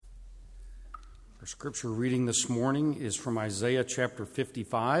Our scripture reading this morning is from Isaiah chapter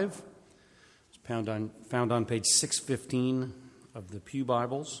 55. It's found on page 615 of the Pew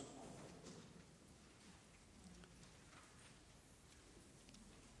Bibles.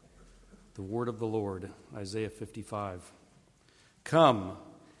 The word of the Lord, Isaiah 55. Come,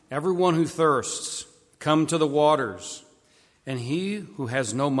 everyone who thirsts, come to the waters. And he who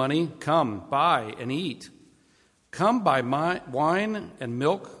has no money, come, buy and eat. Come buy wine and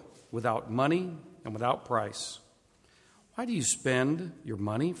milk without money and without price. Why do you spend your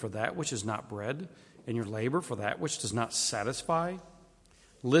money for that which is not bread, and your labor for that which does not satisfy?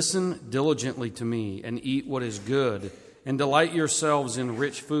 Listen diligently to me, and eat what is good, and delight yourselves in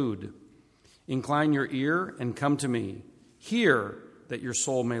rich food. Incline your ear and come to me. Hear, that your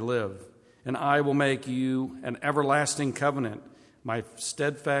soul may live, and I will make you an everlasting covenant, my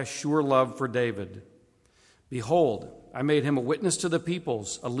steadfast, sure love for David. Behold, I made him a witness to the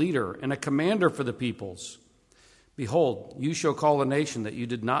peoples, a leader and a commander for the peoples. Behold, you shall call a nation that you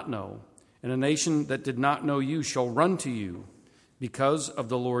did not know, and a nation that did not know you shall run to you, because of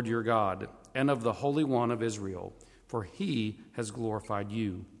the Lord your God and of the Holy One of Israel, for he has glorified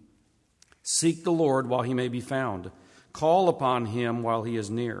you. Seek the Lord while he may be found. Call upon him while he is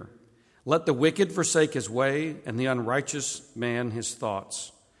near. Let the wicked forsake his way, and the unrighteous man his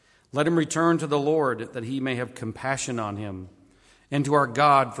thoughts. Let him return to the Lord, that he may have compassion on him, and to our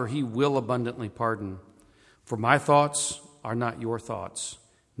God, for he will abundantly pardon. For my thoughts are not your thoughts,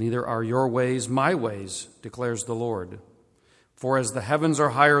 neither are your ways my ways, declares the Lord. For as the heavens are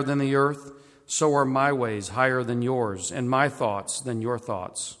higher than the earth, so are my ways higher than yours, and my thoughts than your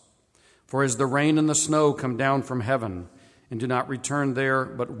thoughts. For as the rain and the snow come down from heaven, and do not return there,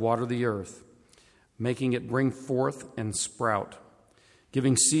 but water the earth, making it bring forth and sprout,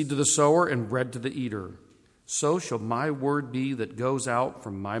 giving seed to the sower and bread to the eater, so shall my word be that goes out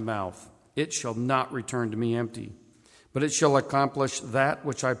from my mouth. It shall not return to me empty, but it shall accomplish that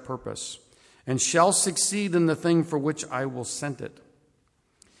which I purpose, and shall succeed in the thing for which I will send it.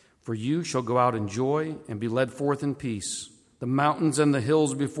 For you shall go out in joy and be led forth in peace. The mountains and the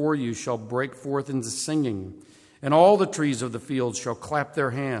hills before you shall break forth into singing, and all the trees of the field shall clap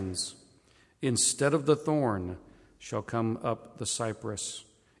their hands. Instead of the thorn shall come up the cypress.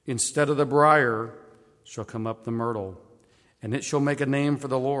 Instead of the briar shall come up the myrtle. And it shall make a name for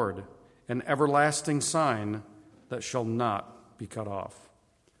the Lord, an everlasting sign that shall not be cut off.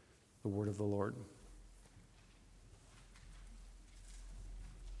 The word of the Lord.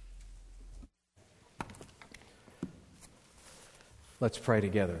 Let's pray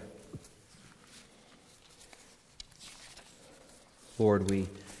together. Lord, we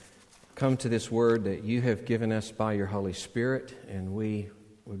come to this word that you have given us by your Holy Spirit, and we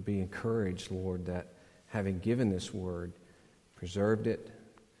would be encouraged, Lord, that having given this word, preserved it,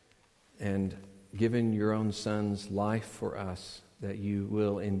 and given your own Son's life for us, that you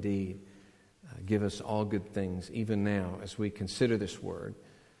will indeed give us all good things, even now as we consider this word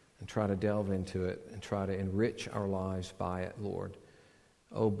and try to delve into it and try to enrich our lives by it, Lord.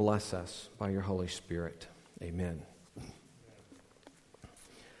 Oh, bless us by your Holy Spirit. Amen.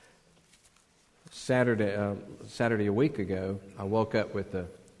 Saturday a week ago, I woke up with a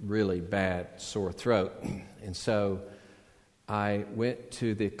really bad sore throat. And so I went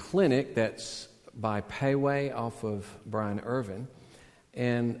to the clinic that's by Payway off of Brian Irvin.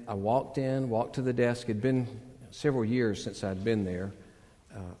 And I walked to the desk. It had been several years since I'd been there.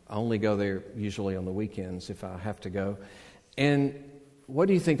 I only go there usually on the weekends if I have to go. And what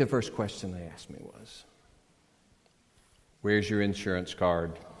do you think the first question they asked me was? Where's your insurance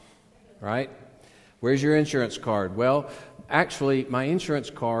card? Right? Where's your insurance card? Well, actually, my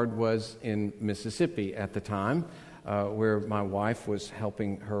insurance card was in Mississippi at the time, where my wife was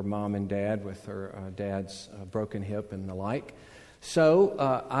helping her mom and dad with her dad's broken hip and the like. So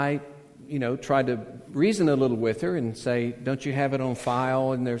I tried to reason a little with her and say, don't you have it on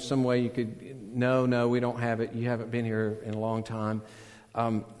file? And there's some way you could, no, we don't have it. You haven't been here in a long time.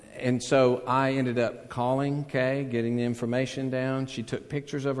 And so I ended up calling Kay, getting the information down. She took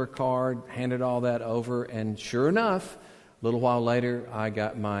pictures of her card, handed all that over, and sure enough, a little while later, I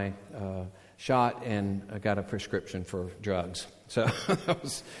got my shot and I got a prescription for drugs. So that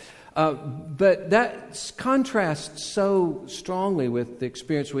was, but that contrasts so strongly with the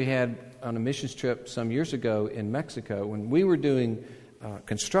experience we had on a missions trip some years ago in Mexico when we were doing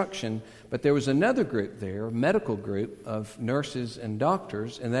construction, but there was another group there, a medical group of nurses and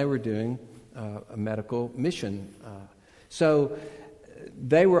doctors, and they were doing a medical mission. So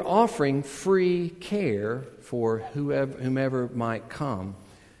they were offering free care for whomever might come.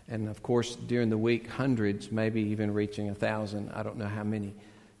 And of course, during the week, hundreds, maybe even reaching 1,000, I don't know how many,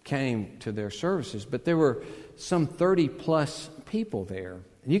 came to their services. But there were some 30-plus people there.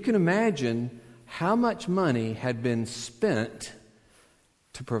 And you can imagine how much money had been spent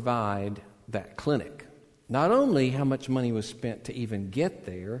to provide that clinic. Not only how much money was spent to even get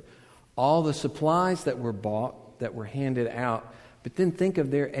there, all the supplies that were bought, that were handed out, but then think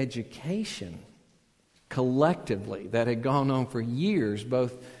of their education collectively that had gone on for years,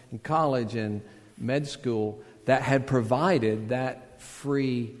 both in college and med school, that had provided that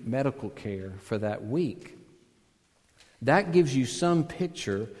free medical care for that week. That gives you some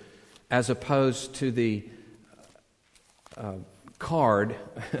picture, as opposed to the card,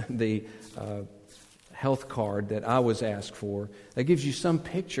 the health card that I was asked for. That gives you some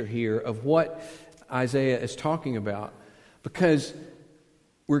picture here of what Isaiah is talking about. Because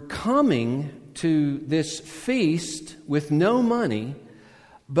we're coming to this feast with no money,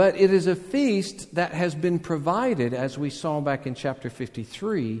 but it is a feast that has been provided, as we saw back in chapter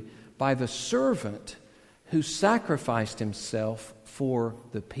 53, by the servant who sacrificed himself for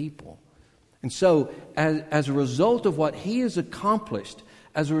the people. And so, as a result of what he has accomplished,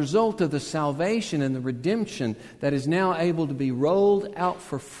 as a result of the salvation and the redemption that is now able to be rolled out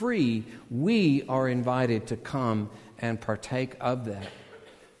for free, we are invited to come and partake of that.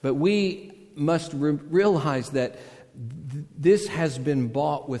 But we must realize that this has been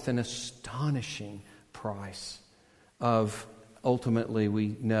bought with an astonishing price of, ultimately,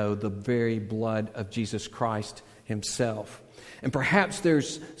 we know, the very blood of Jesus Christ himself. And perhaps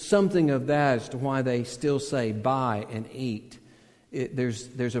there's something of that as to why they still say, buy and eat.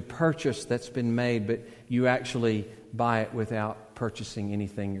 There's a purchase that's been made, but you actually buy it without purchasing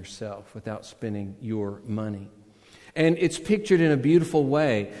anything yourself, without spending your money. And it's pictured in a beautiful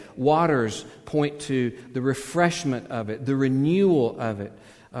way. Waters point to the refreshment of it, the renewal of it.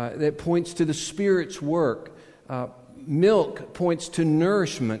 That points to the Spirit's work. Milk points to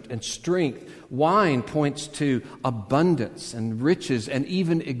nourishment and strength. Wine points to abundance and riches and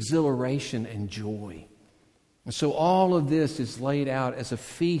even exhilaration and joy. And so all of this is laid out as a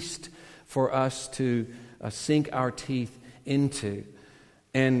feast for us to sink our teeth into.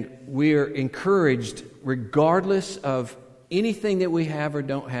 And we're encouraged, regardless of anything that we have or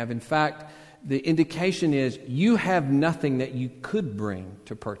don't have. In fact, the indication is you have nothing that you could bring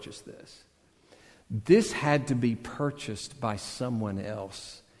to purchase this. This had to be purchased by someone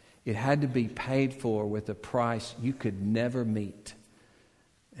else. It had to be paid for with a price you could never meet.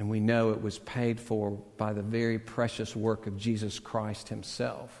 And we know it was paid for by the very precious work of Jesus Christ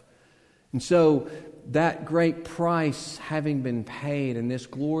himself. And so that great price having been paid and this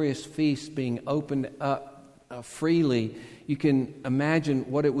glorious feast being opened up freely, you can imagine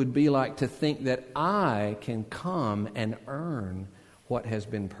what it would be like to think that I can come and earn what has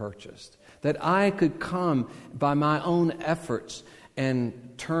been purchased. That I could come by my own efforts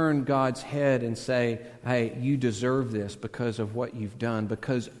and turn God's head and say, hey, you deserve this because of what you've done,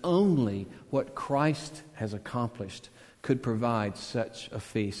 because only what Christ has accomplished could provide such a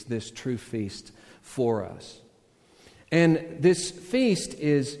feast, this true feast for us. And this feast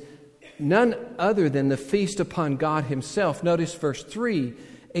is none other than the feast upon God himself. Notice verse 3,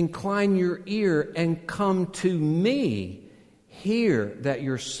 incline your ear and come to me, hear that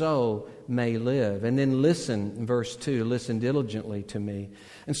your soul may live. And then listen, in verse 2, listen diligently to me.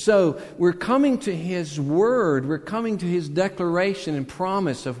 And so we're coming to his word, we're coming to his declaration and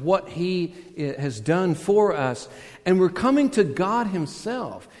promise of what he has done for us, and we're coming to God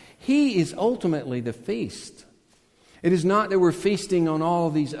himself. He is ultimately the feast. It is not that we're feasting on all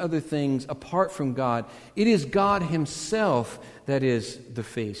of these other things apart from God. It is God himself that is the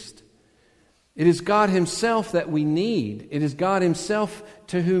feast. It is God himself that we need. It is God himself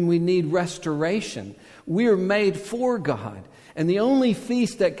to whom we need restoration. We are made for God. And the only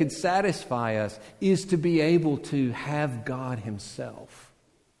feast that could satisfy us is to be able to have God himself.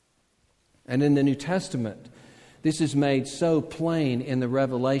 And in the New Testament, this is made so plain in the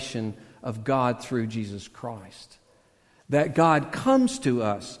revelation of God through Jesus Christ. That God comes to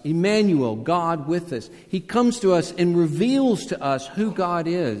us, Emmanuel, God with us. He comes to us and reveals to us who God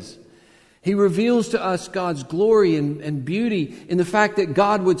is. He reveals to us God's glory and beauty in the fact that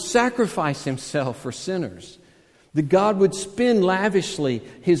God would sacrifice himself for sinners. That God would spend lavishly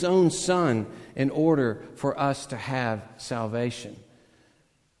his own Son in order for us to have salvation.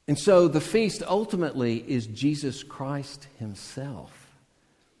 And so the feast ultimately is Jesus Christ himself.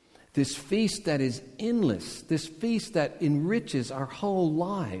 This feast that is endless, this feast that enriches our whole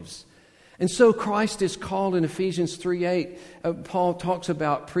lives. And so Christ is called in Ephesians 3:8. Paul talks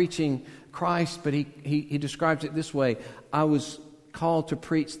about preaching Christ, but he describes it this way: I was called to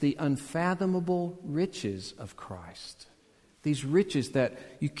preach the unfathomable riches of Christ. These riches that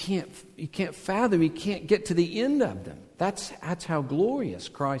you can't fathom, you can't get to the end of them. That's how glorious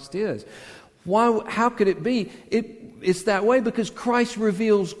Christ is. Why? How could it be? It's that way because Christ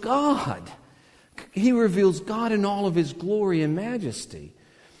reveals God. He reveals God in all of His glory and majesty.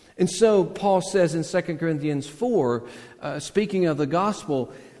 And so Paul says in 2 Corinthians 4, speaking of the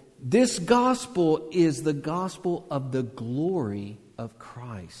gospel, this gospel is the gospel of the glory of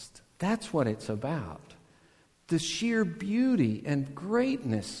Christ. That's what it's about. The sheer beauty and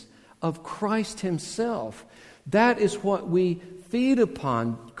greatness of Christ Himself. That is what we feed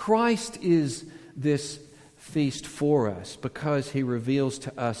upon. Christ is this feast for us because He reveals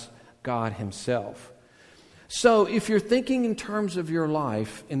to us God Himself. So if you're thinking in terms of your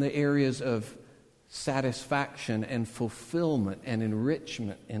life in the areas of satisfaction and fulfillment and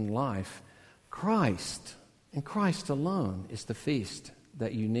enrichment in life, Christ and Christ alone is the feast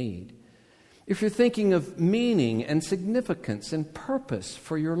that you need. If you're thinking of meaning and significance and purpose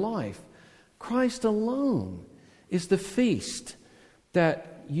for your life, Christ alone is the feast that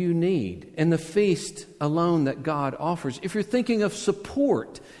you need and the feast alone that God offers. If you're thinking of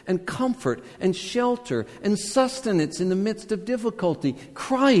support and comfort and shelter and sustenance in the midst of difficulty,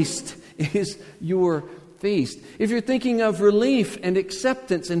 Christ is your feast. If you're thinking of relief and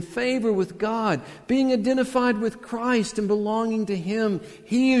acceptance and favor with God, being identified with Christ and belonging to Him,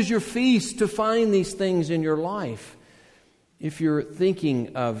 He is your feast to find these things in your life. If you're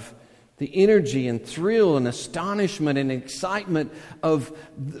thinking of the energy and thrill and astonishment and excitement of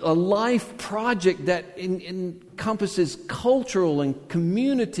a life project that encompasses cultural and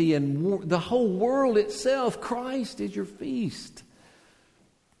community and the whole world itself, Christ is your feast.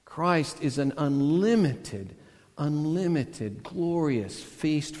 Christ is an unlimited, glorious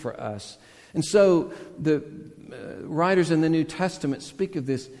feast for us. And so the writers in the New Testament speak of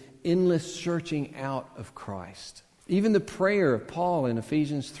this endless searching out of Christ. Even the prayer of Paul in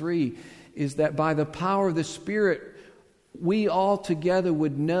Ephesians 3 is that by the power of the Spirit, we all together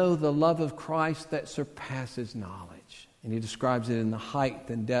would know the love of Christ that surpasses knowledge. And he describes it in the height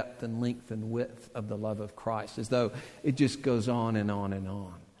and depth and length and width of the love of Christ, as though it just goes on and on and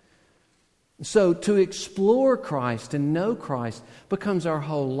on. So to explore Christ and know Christ becomes our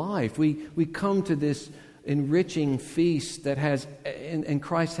whole life. We come to this enriching feast that has, and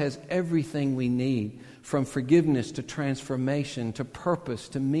Christ has everything we need, from forgiveness to transformation to purpose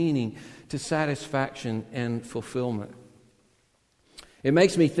to meaning to satisfaction and fulfillment. It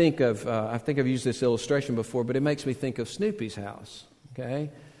makes me think of, I think I've used this illustration before, but it makes me think of Snoopy's house. Okay?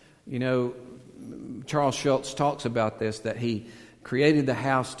 You know, Charles Schultz talks about this, that he created the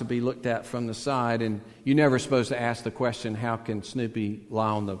house to be looked at from the side, and you're never supposed to ask the question, how can Snoopy lie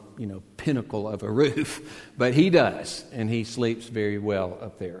on the pinnacle of a roof? But he does, and he sleeps very well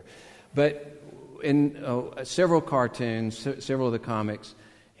up there. But in several cartoons, several of the comics,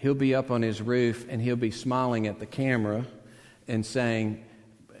 he'll be up on his roof and he'll be smiling at the camera and saying,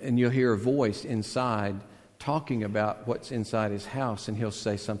 and you'll hear a voice inside talking about what's inside his house, and he'll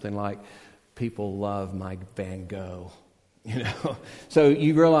say something like, "People love my Van Gogh." So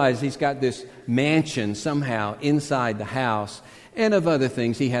you realize he's got this mansion somehow inside the house, and of other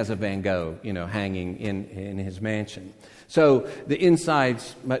things, he has a Van Gogh, hanging in his mansion. So the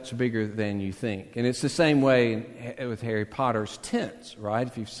inside's much bigger than you think. And it's the same way with Harry Potter's tents, right?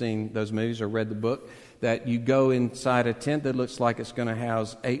 If you've seen those movies or read the book, that you go inside a tent that looks like it's going to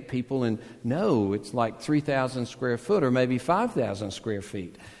house 8 people, and no, it's like 3,000 square foot or maybe 5,000 square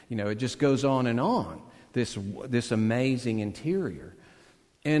feet. It just goes on and on, this amazing interior.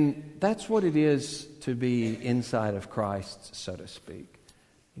 And that's what it is to be inside of Christ, so to speak.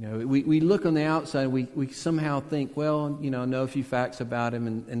 We look on the outside, we somehow think, well, know a few facts about him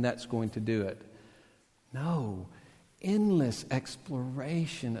and that's going to do it. No, endless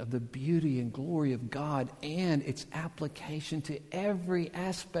exploration of the beauty and glory of God and its application to every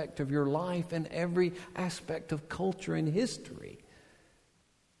aspect of your life and every aspect of culture and history.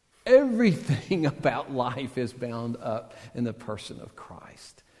 Everything about life is bound up in the person of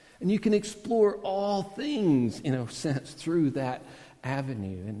Christ. And you can explore all things, in a sense, through that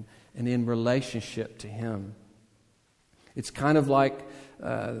avenue and in relationship to Him. It's kind of like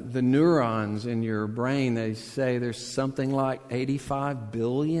the neurons in your brain. They say there's something like 85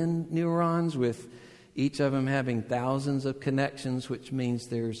 billion neurons, with each of them having thousands of connections, which means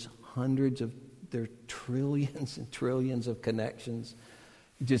there are trillions and trillions of connections.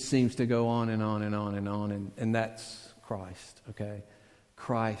 It just seems to go on and on and on and on, and that's Christ, okay?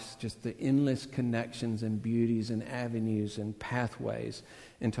 Christ, just the endless connections and beauties and avenues and pathways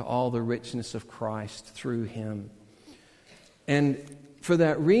into all the richness of Christ through Him. And for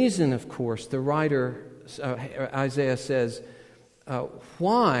that reason, of course, the writer, Isaiah says,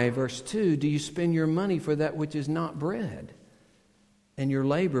 why, verse 2, do you spend your money for that which is not bread, and your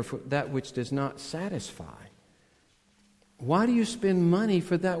labor for that which does not satisfy? Why do you spend money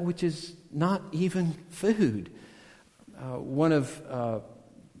for that which is not even food? One of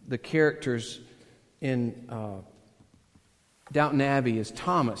the characters in Downton Abbey is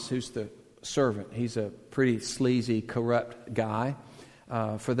Thomas, who's the servant. He's a pretty sleazy, corrupt guy.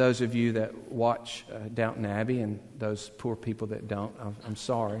 For those of you that watch Downton Abbey and those poor people that don't, I'm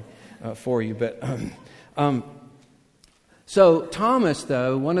sorry for you. But so Thomas,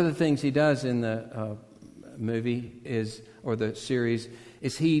 though, one of the things he does in the movie or the series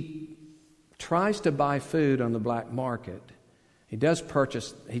is he tries to buy food on the black market. He does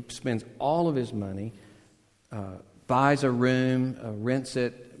purchase. He spends all of his money, buys a room, rents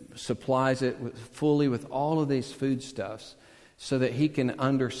it, supplies it fully with all of these foodstuffs, so that he can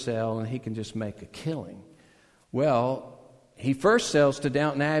undersell and he can just make a killing. Well, he first sells to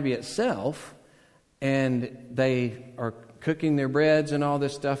Downton Abbey itself, and they are cooking their breads and all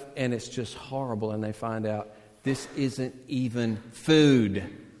this stuff, and it's just horrible, and they find out this isn't even food.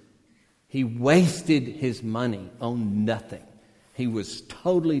 He wasted his money on nothing. He was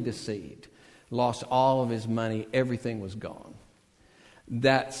totally deceived, lost all of his money, everything was gone.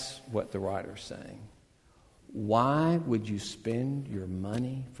 That's what the writer's saying. Why would you spend your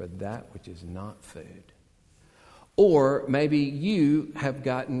money for that which is not food? Or maybe you have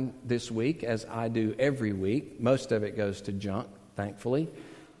gotten this week, as I do every week, most of it goes to junk, thankfully,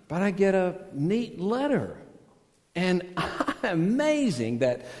 but I get a neat letter. And amazing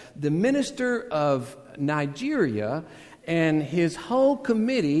that the minister of Nigeria and his whole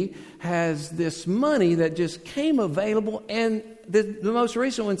committee has this money that just came available, and the most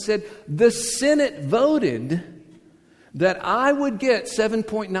recent one said the Senate voted that I would get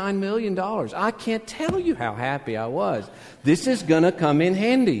 $7.9 million. I can't tell you how happy I was. This is going to come in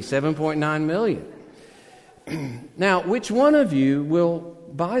handy, $7.9 million. Now, which one of you will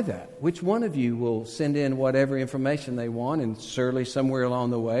buy that? Which one of you will send in whatever information they want, and surely somewhere along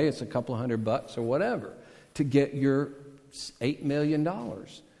the way it's a couple of $100 or whatever to get your $8 million?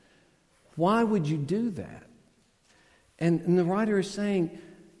 Why would you do that? And the writer is saying,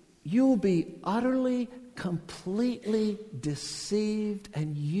 you'll be utterly, completely deceived,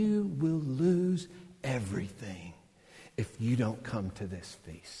 and you will lose everything if you don't come to this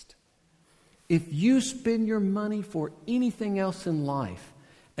feast. If you spend your money for anything else in life,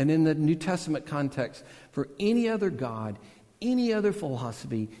 and in the New Testament context, for any other God, any other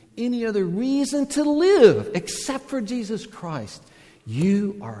philosophy, any other reason to live except for Jesus Christ,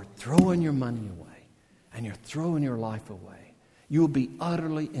 you are throwing your money away. And you're throwing your life away. You will be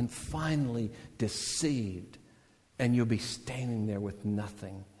utterly and finally deceived. And you'll be standing there with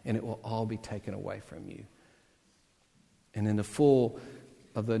nothing. And it will all be taken away from you. And in the full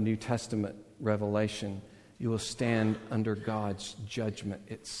of the New Testament revelation, you will stand under God's judgment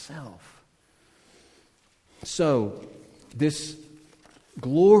itself. So, this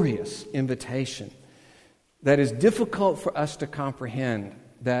glorious invitation that is difficult for us to comprehend,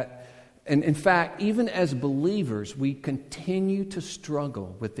 and in fact, even as believers, we continue to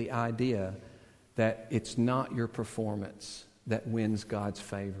struggle with the idea that it's not your performance that wins God's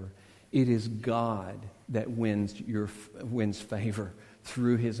favor. It is God that wins favor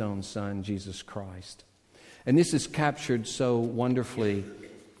through His own Son, Jesus Christ. And this is captured so wonderfully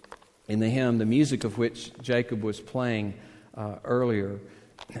in the hymn, the music of which Jacob was playing earlier.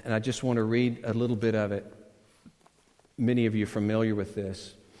 And I just want to read a little bit of it. Many of you are familiar with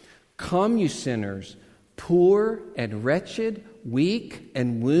this. Come, you sinners, poor and wretched, weak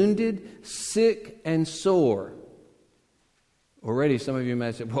and wounded, sick and sore. Already some of you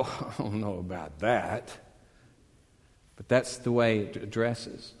may say, well, I don't know about that. But that's the way it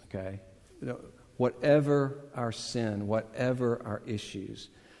addresses, okay? Whatever our sin, whatever our issues.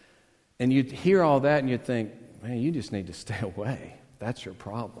 And you'd hear all that and you'd think, man, you just need to stay away. That's your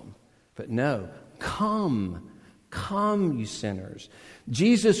problem. But no, come, you sinners.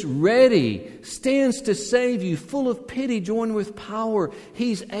 Jesus ready stands to save you, full of pity, joined with power.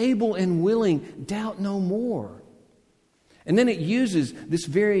 He's able and willing, doubt no more. And then it uses this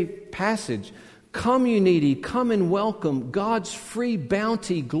very passage. Come, you needy, come and welcome God's free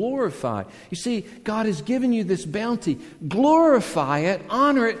bounty, glorify. You see, God has given you this bounty. Glorify it,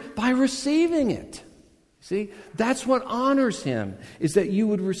 honor it by receiving it. See, that's what honors Him, is that you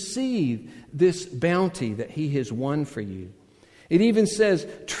would receive this bounty that He has won for you. It even says,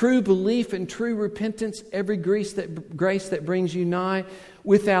 true belief and true repentance, every grace that brings you nigh.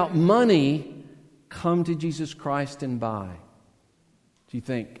 Without money, come to Jesus Christ and buy. Do you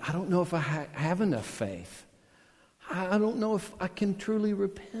think, I don't know if I have enough faith. I don't know if I can truly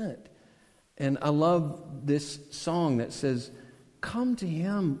repent. And I love this song that says, come to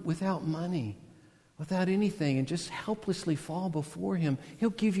Him without money, without anything, and just helplessly fall before Him. He'll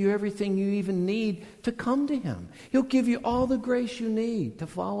give you everything you even need to come to Him. He'll give you all the grace you need to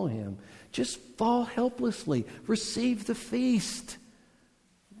follow Him. Just fall helplessly. Receive the feast.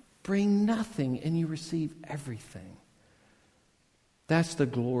 Bring nothing and you receive everything. That's the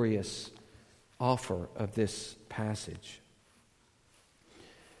glorious offer of this passage.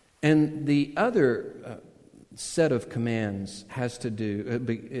 And the other set of commands has to do,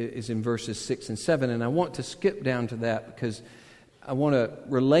 is in verses 6 and 7. And I want to skip down to that because I want to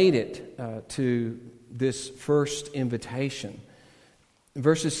relate it to this first invitation.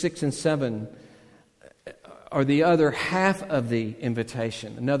 Verses 6 and 7 are the other half of the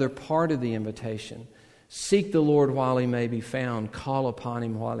invitation, another part of the invitation. Seek the Lord while He may be found. Call upon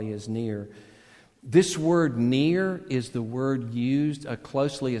Him while He is near. This word near is the word used,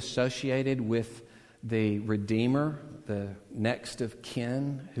 closely associated with the Redeemer, the next of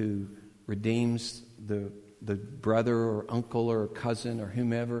kin who redeems the brother or uncle or cousin or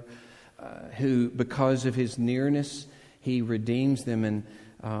whomever, who because of His nearness, He redeems them.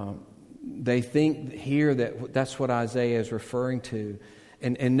 And they think here that that's what Isaiah is referring to.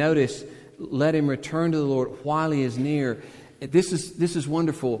 And notice, let him return to the Lord while he is near. This is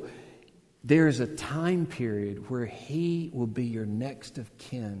wonderful. There is a time period where He will be your next of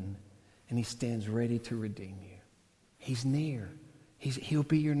kin, and He stands ready to redeem you. He's near. He'll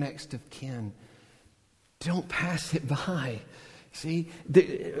be your next of kin. Don't pass it by. See,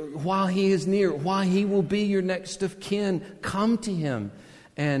 while He is near, while He will be your next of kin, come to Him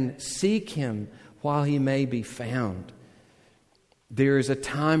and seek Him while He may be found. There is a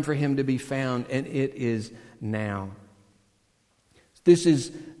time for Him to be found, and it is now. This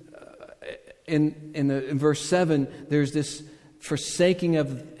is, in verse 7, there's this forsaking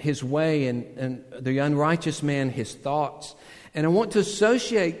of his way and the unrighteous man his thoughts. And I want to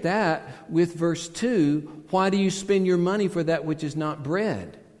associate that with verse 2, why do you spend your money for that which is not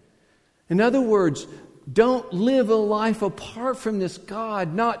bread? In other words, don't live a life apart from this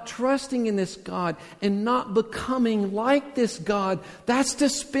God, not trusting in this God and not becoming like this God. That's to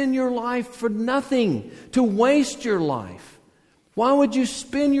spend your life for nothing, to waste your life. Why would you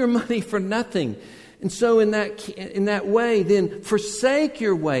spend your money for nothing? And so in that way, then forsake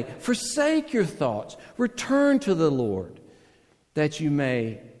your way, forsake your thoughts, return to the Lord, that you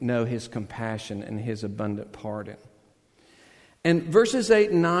may know His compassion and His abundant pardon. And verses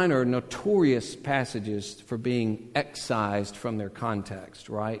 8 and 9 are notorious passages for being excised from their context,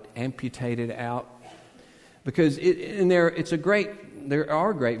 right? Amputated out. Because there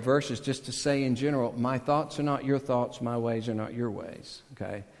are great verses just to say in general, my thoughts are not your thoughts, my ways are not your ways,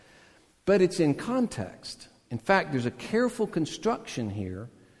 okay? But it's in context. In fact, there's a careful construction here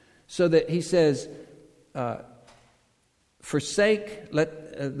so that he says, let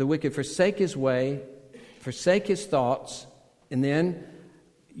the wicked forsake his way, forsake his thoughts, and then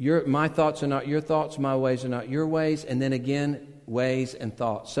my thoughts are not your thoughts, my ways are not your ways, and then again, ways and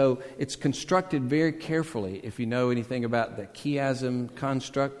thoughts. So it's constructed very carefully. If you know anything about the chiasm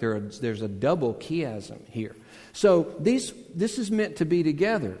construct, there's a double chiasm here. So this is meant to be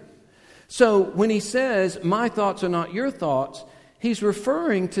together. So when he says, my thoughts are not your thoughts, he's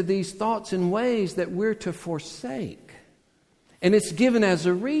referring to these thoughts and ways that we're to forsake. And it's given as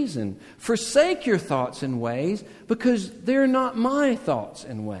a reason. Forsake your thoughts and ways because they're not my thoughts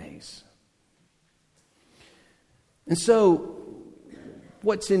and ways. And so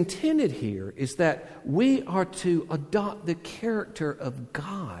what's intended here is that we are to adopt the character of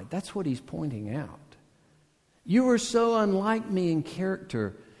God. That's what he's pointing out. You are so unlike me in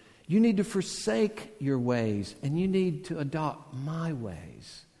character. You need to forsake your ways and you need to adopt my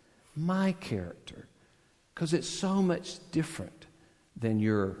ways, my character, because it's so much different than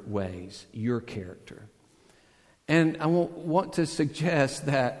your ways, your character. And I want to suggest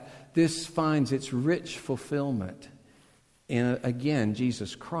that this finds its rich fulfillment in, again,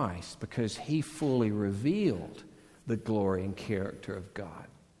 Jesus Christ, because he fully revealed the glory and character of God.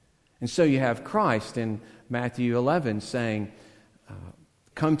 And so you have Christ in Matthew 11 saying,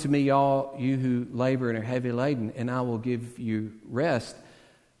 come to me, all you who labor and are heavy laden, and I will give you rest.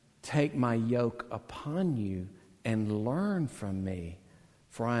 Take my yoke upon you and learn from me,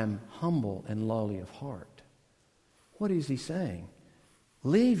 for I am humble and lowly of heart. What is he saying?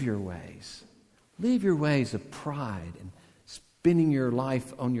 Leave your ways. Leave your ways of pride and spending your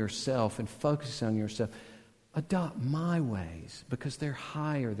life on yourself and focusing on yourself. Adopt my ways because they're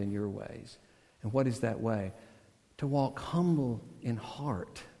higher than your ways. And what is that way? to walk humbly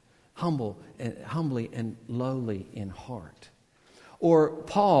and lowly in heart. Or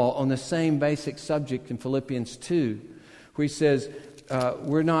Paul on the same basic subject in Philippians 2, where he says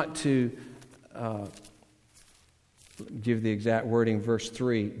we're not to, give the exact wording, verse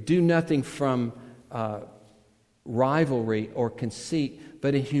 3, do nothing from rivalry or conceit,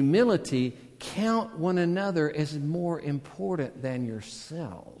 but in humility count one another as more important than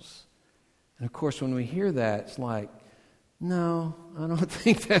yourselves. And of course, when we hear that, it's like, no, I don't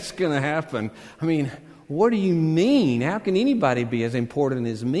think that's going to happen. I mean, what do you mean? How can anybody be as important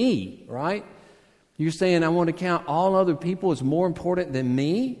as me, right? You're saying I want to count all other people as more important than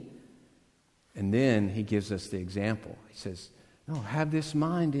me? And then he gives us the example. He says, no, have this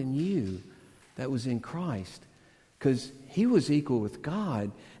mind in you that was in Christ. Because he was equal with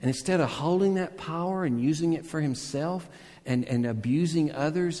God. And instead of holding that power and using it for himself and abusing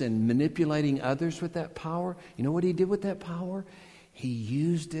others and manipulating others with that power, you know what he did with that power? He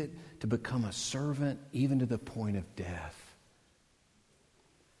used it to become a servant even to the point of death.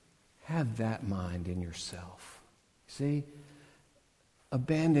 Have that mind in yourself. See?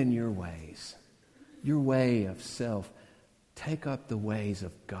 Abandon your ways. Your way of self. Take up the ways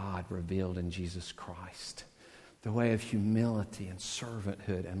of God revealed in Jesus Christ. The way of humility and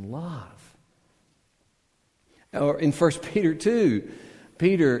servanthood and love. Or in 1 Peter 2,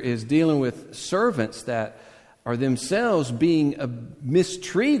 Peter is dealing with servants that are themselves being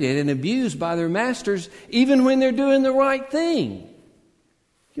mistreated and abused by their masters even when they're doing the right thing.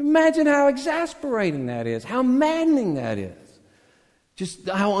 You imagine how exasperating that is, how maddening that is. Just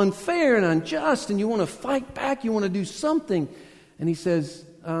how unfair and unjust, and you want to fight back, you want to do something. And he says,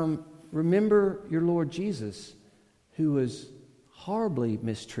 remember your Lord Jesus, who was horribly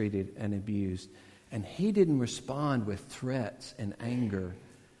mistreated and abused. And he didn't respond with threats and anger,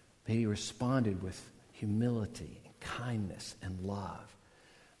 but he responded with humility and kindness and love.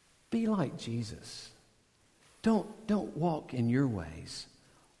 Be like Jesus. Don't walk in your ways.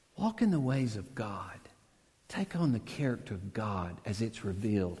 Walk in the ways of God. Take on the character of God as it's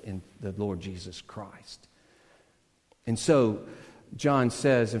revealed in the Lord Jesus Christ. And so John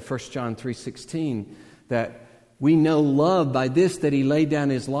says in 1 John 3:16 that we know love by this, that he laid down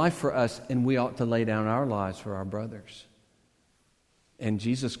his life for us, and we ought to lay down our lives for our brothers. And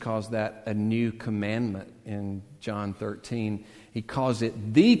Jesus calls that a new commandment in John 13. He calls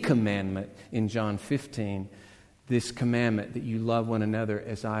it the commandment in John 15. This commandment that you love one another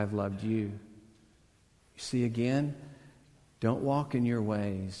as I have loved you. You see again, don't walk in your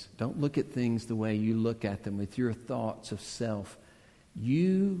ways. Don't look at things the way you look at them with your thoughts of self.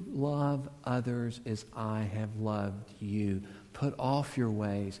 You love others as I have loved you. Put off your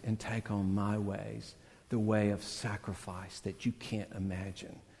ways and take on my ways, the way of sacrifice that you can't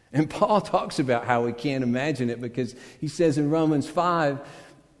imagine. And Paul talks about how we can't imagine it because he says in Romans 5,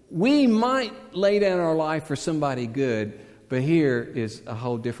 we might lay down our life for somebody good, but here is a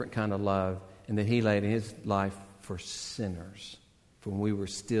whole different kind of love, and that he laid his life for sinners. For when we were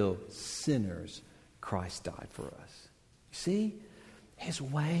still sinners, Christ died for us. You see? His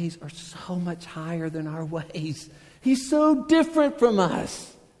ways are so much higher than our ways. He's so different from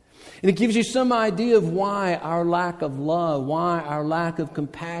us. And it gives you some idea of why our lack of love, why our lack of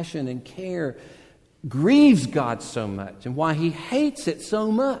compassion and care grieves God so much, and why he hates it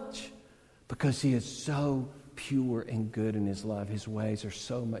so much. Because he is so pure and good in his love. His ways are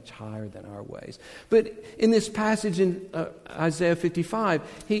so much higher than our ways. But in this passage in Isaiah 55,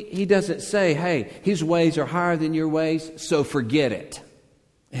 he doesn't say, hey, his ways are higher than your ways, so forget it.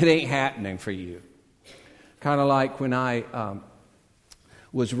 It ain't happening for you. Kind of like when I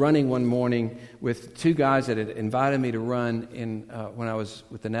was running one morning with two guys that had invited me to run when I was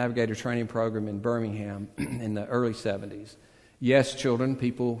with the Navigator Training Program in Birmingham in the early 70s. Yes, children,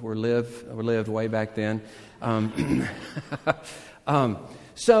 people were lived way back then.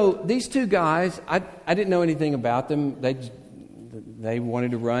 So these two guys, I didn't know anything about them. They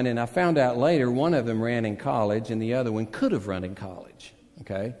wanted to run, and I found out later one of them ran in college and the other one could have run in college.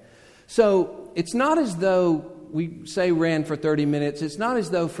 Okay? So it's not as though we say ran for 30 minutes. It's not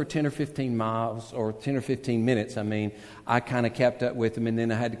as though for 10 or 15 miles or 10 or 15 minutes, I kind of kept up with them and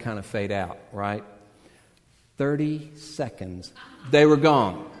then I had to kind of fade out, right? 30 seconds. They were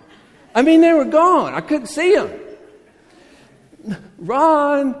gone. They were gone. I couldn't see them.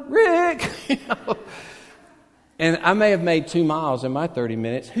 Ron, Rick, And I may have made 2 miles in my 30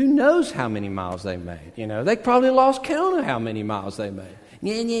 minutes. Who knows how many miles they made? They probably lost count of how many miles they made.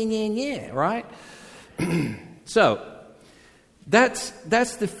 Yeah, right? So, That's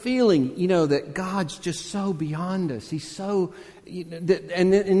the feeling, that God's just so beyond us. He's so,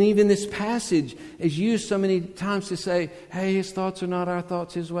 and even this passage is used so many times to say, hey, His thoughts are not our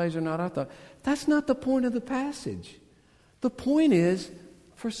thoughts, His ways are not our thoughts. That's not the point of the passage. The point is,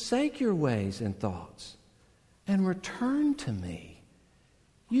 forsake your ways and thoughts and return to me.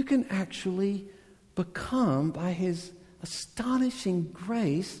 You can actually become, by His astonishing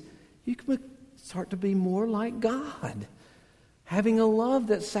grace, you can start to be more like God. Having a love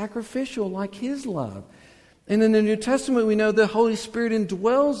that's sacrificial like His love. And in the New Testament, we know the Holy Spirit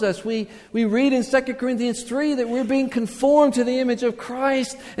indwells us. We read in 2 Corinthians 3 that we're being conformed to the image of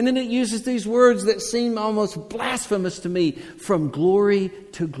Christ. And then it uses these words that seem almost blasphemous to me. From glory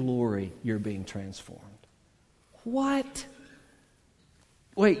to glory, you're being transformed. What?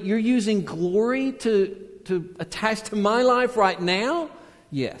 Wait, you're using glory to attach to my life right now?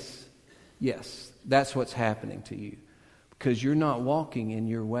 Yes. Yes, that's what's happening to you. Because you're not walking in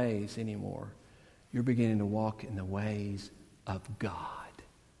your ways anymore. You're beginning to walk in the ways of God.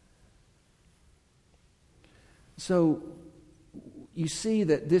 So you see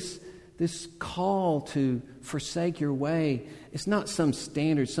that this call to forsake your way, it's not some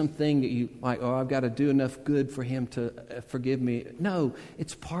standard, something that you like, I've got to do enough good for Him to forgive me. No,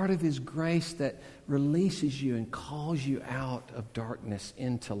 it's part of His grace that releases you and calls you out of darkness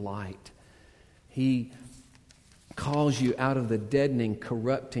into light. He calls you out of the deadening,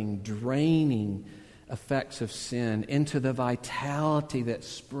 corrupting, draining effects of sin into the vitality that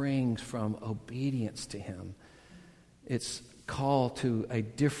springs from obedience to Him. It's call to a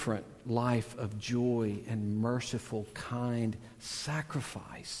different life of joy and merciful, kind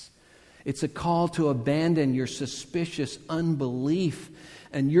sacrifice. It's a call to abandon your suspicious unbelief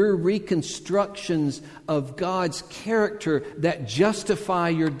and your reconstructions of God's character that justify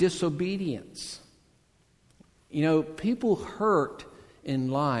your disobedience. People hurt in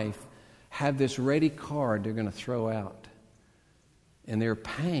life have this ready card they're going to throw out. And their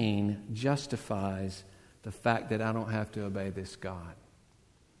pain justifies the fact that I don't have to obey this God.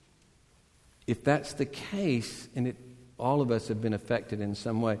 If that's the case, and all of us have been affected in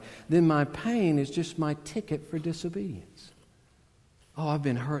some way, then my pain is just my ticket for disobedience. Oh, I've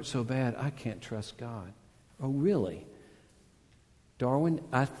been hurt so bad, I can't trust God. Oh, really? Darwin,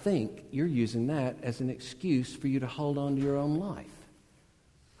 I think you're using that as an excuse for you to hold on to your own life.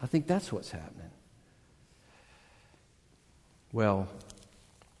 I think that's what's happening. Well,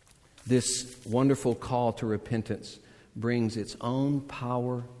 this wonderful call to repentance brings its own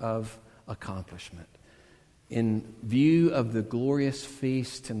power of accomplishment. In view of the glorious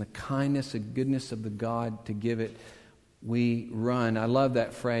feast and the kindness and goodness of the God to give it, we run. I love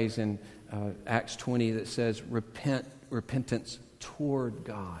that phrase in Acts 20 that says, repentance toward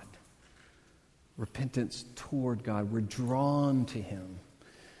God. Repentance toward God. We're drawn to Him.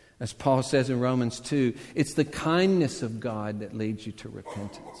 As Paul says in Romans 2, it's the kindness of God that leads you to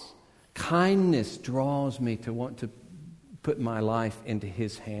repentance. Kindness draws me to want to put my life into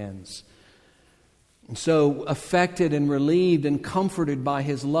His hands. And so, affected and relieved and comforted by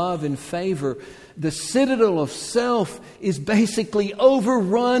His love and favor, the citadel of self is basically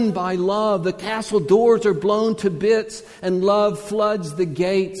overrun by love. The castle doors are blown to bits, and love floods the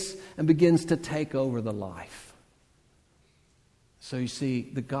gates and begins to take over the life. So you see,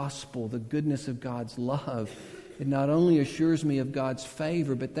 the gospel, the goodness of God's love, it not only assures me of God's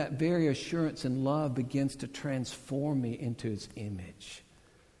favor, but that very assurance and love begins to transform me into His image.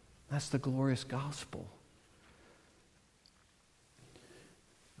 That's the glorious gospel.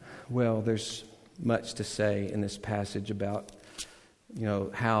 Well, there's much to say in this passage about,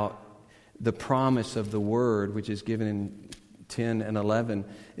 how the promise of the Word, which is given in 10 and 11,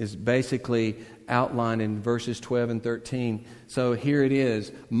 is basically outlined in verses 12 and 13. So here it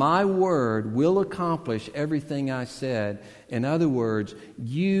is. My word will accomplish everything I said. In other words,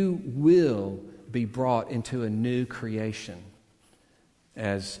 you will be brought into a new creation,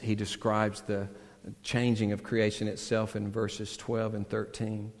 as he describes the changing of creation itself in verses 12 and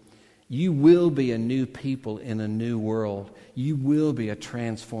 13. You will be a new people in a new world. You will be a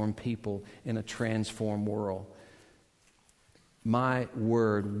transformed people in a transformed world. My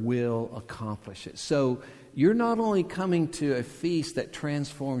word will accomplish it. So you're not only coming to a feast that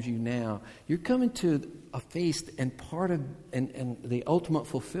transforms you now, you're coming to a feast, and part of and the ultimate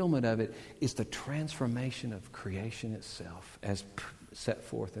fulfillment of it is the transformation of creation itself, as set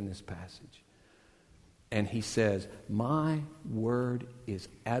forth in this passage. And he says, my word is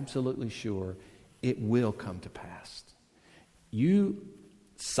absolutely sure it will come to pass. You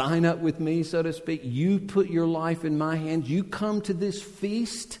sign up with me, so to speak. You put your life in my hands. You come to this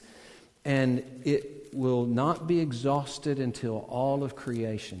feast, and it will not be exhausted until all of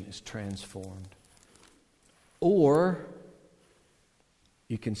creation is transformed. Or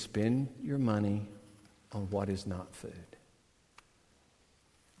you can spend your money on what is not food.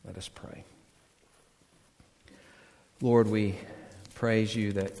 Let us pray. Lord, we praise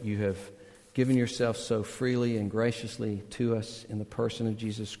you that you have given yourself so freely and graciously to us in the person of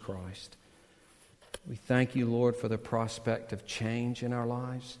Jesus Christ. We thank you, Lord, for the prospect of change in our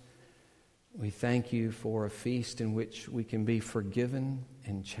lives. We thank you for a feast in which we can be forgiven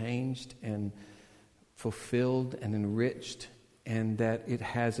and changed and fulfilled and enriched, and that it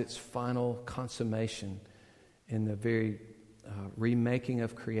has its final consummation in the very remaking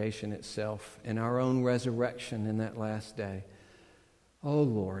of creation itself and our own resurrection in that last day. Oh,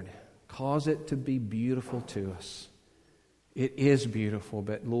 Lord, cause it to be beautiful to us. It is beautiful,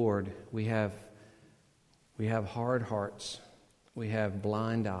 but Lord, we have hard hearts. We have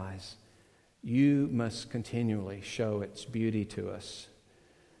blind eyes. You must continually show its beauty to us,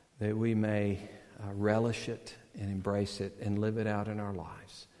 that we may relish it and embrace it and live it out in our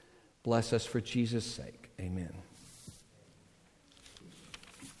lives. Bless us for Jesus' sake. Amen.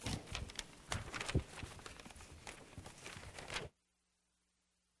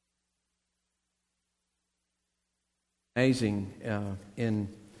 Amazing in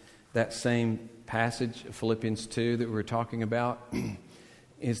that same passage of Philippians 2 that we were talking about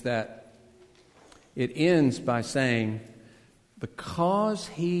is that it ends by saying, because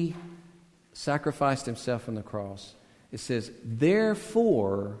he sacrificed himself on the cross, it says,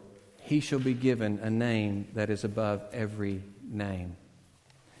 therefore he shall be given a name that is above every name.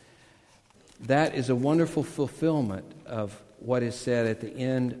 That is a wonderful fulfillment of what is said at the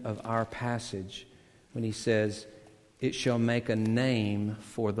end of our passage when he says, it shall make a name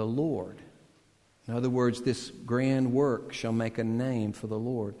for the Lord. In other words, this grand work shall make a name for the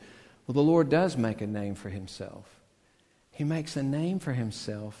Lord. Well, the Lord does make a name for himself. He makes a name for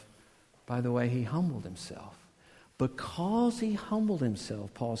himself by the way he humbled himself. Because he humbled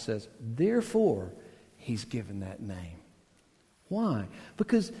himself, Paul says, therefore he's given that name. Why?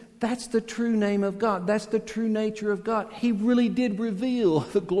 Because that's the true name of God. That's the true nature of God. He really did reveal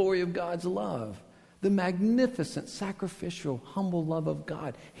the glory of God's love. The magnificent, sacrificial, humble love of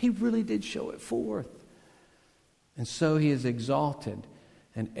God. He really did show it forth. And so he is exalted,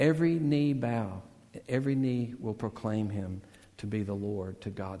 and every knee bow, every knee will proclaim him to be the Lord,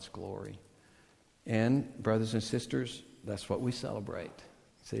 to God's glory. And, brothers and sisters, that's what we celebrate.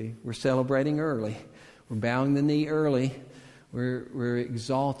 See, we're celebrating early. We're bowing the knee early. We're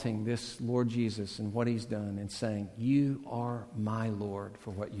exalting this Lord Jesus and what he's done and saying, you are my Lord for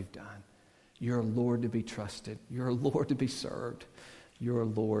what you've done. You're a Lord to be trusted. You're a Lord to be served. You're a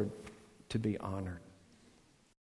Lord to be honored.